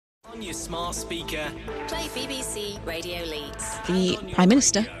On your smart speaker. Play BBC Radio Leeds. The Prime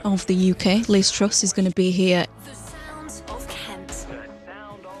Minister of the UK, Liz Truss, is going to be here. The sounds of Kent.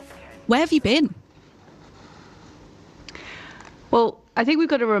 Where have you been? Well, I think we've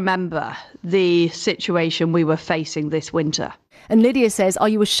got to remember the situation we were facing this winter. And Lydia says, are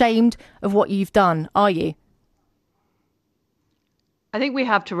you ashamed of what you've done? Are you? I think we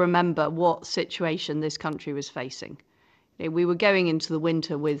have to remember what situation this country was facing. We were going into the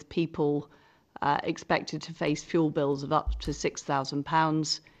winter with people expected to face fuel bills of up to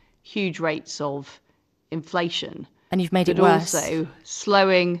 £6,000, huge rates of inflation. And you've made it worse. But also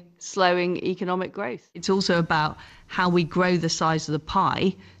slowing economic growth. It's also about how we grow the size of the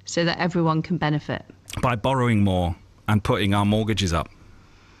pie so that everyone can benefit. By borrowing more and putting our mortgages up.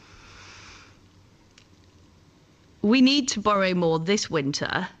 We need to borrow more this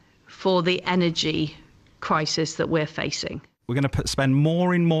winter for the energy crisis that we're facing. We're going to spend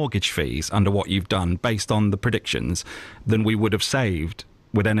more in mortgage fees under what you've done based on the predictions than we would have saved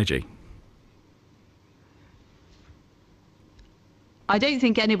with energy. I don't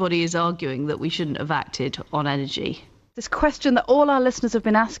think anybody is arguing that we shouldn't have acted on energy. This question that all our listeners have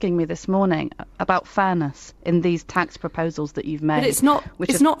been asking me this morning about fairness in these tax proposals that you've made. But it's not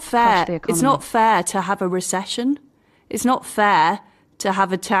fair. It's not fair to have a recession. It's not fair to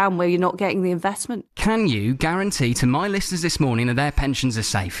have a town where you're not getting the investment. Can you guarantee to my listeners this morning that their pensions are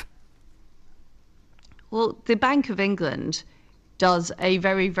safe? Well, the Bank of England does a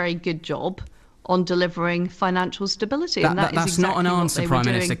very, very good job on delivering financial stability. And that's exactly not an answer, Prime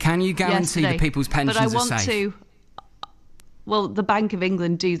Minister. Can you guarantee that people's pensions are safe? Well, the Bank of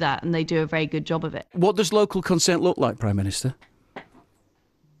England do that, and they do a very good job of it. What does local consent look like, Prime Minister?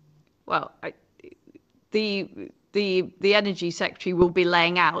 Well, the Energy Secretary will be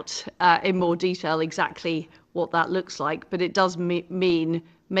laying out in more detail exactly what that looks like, but it does mean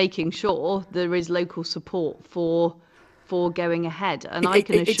making sure there is local support for going ahead. And I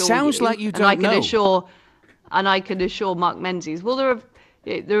can assure it sounds you, like you don't know. And I can assure Mark Menzies, well,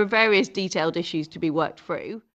 there are various detailed issues to be worked through.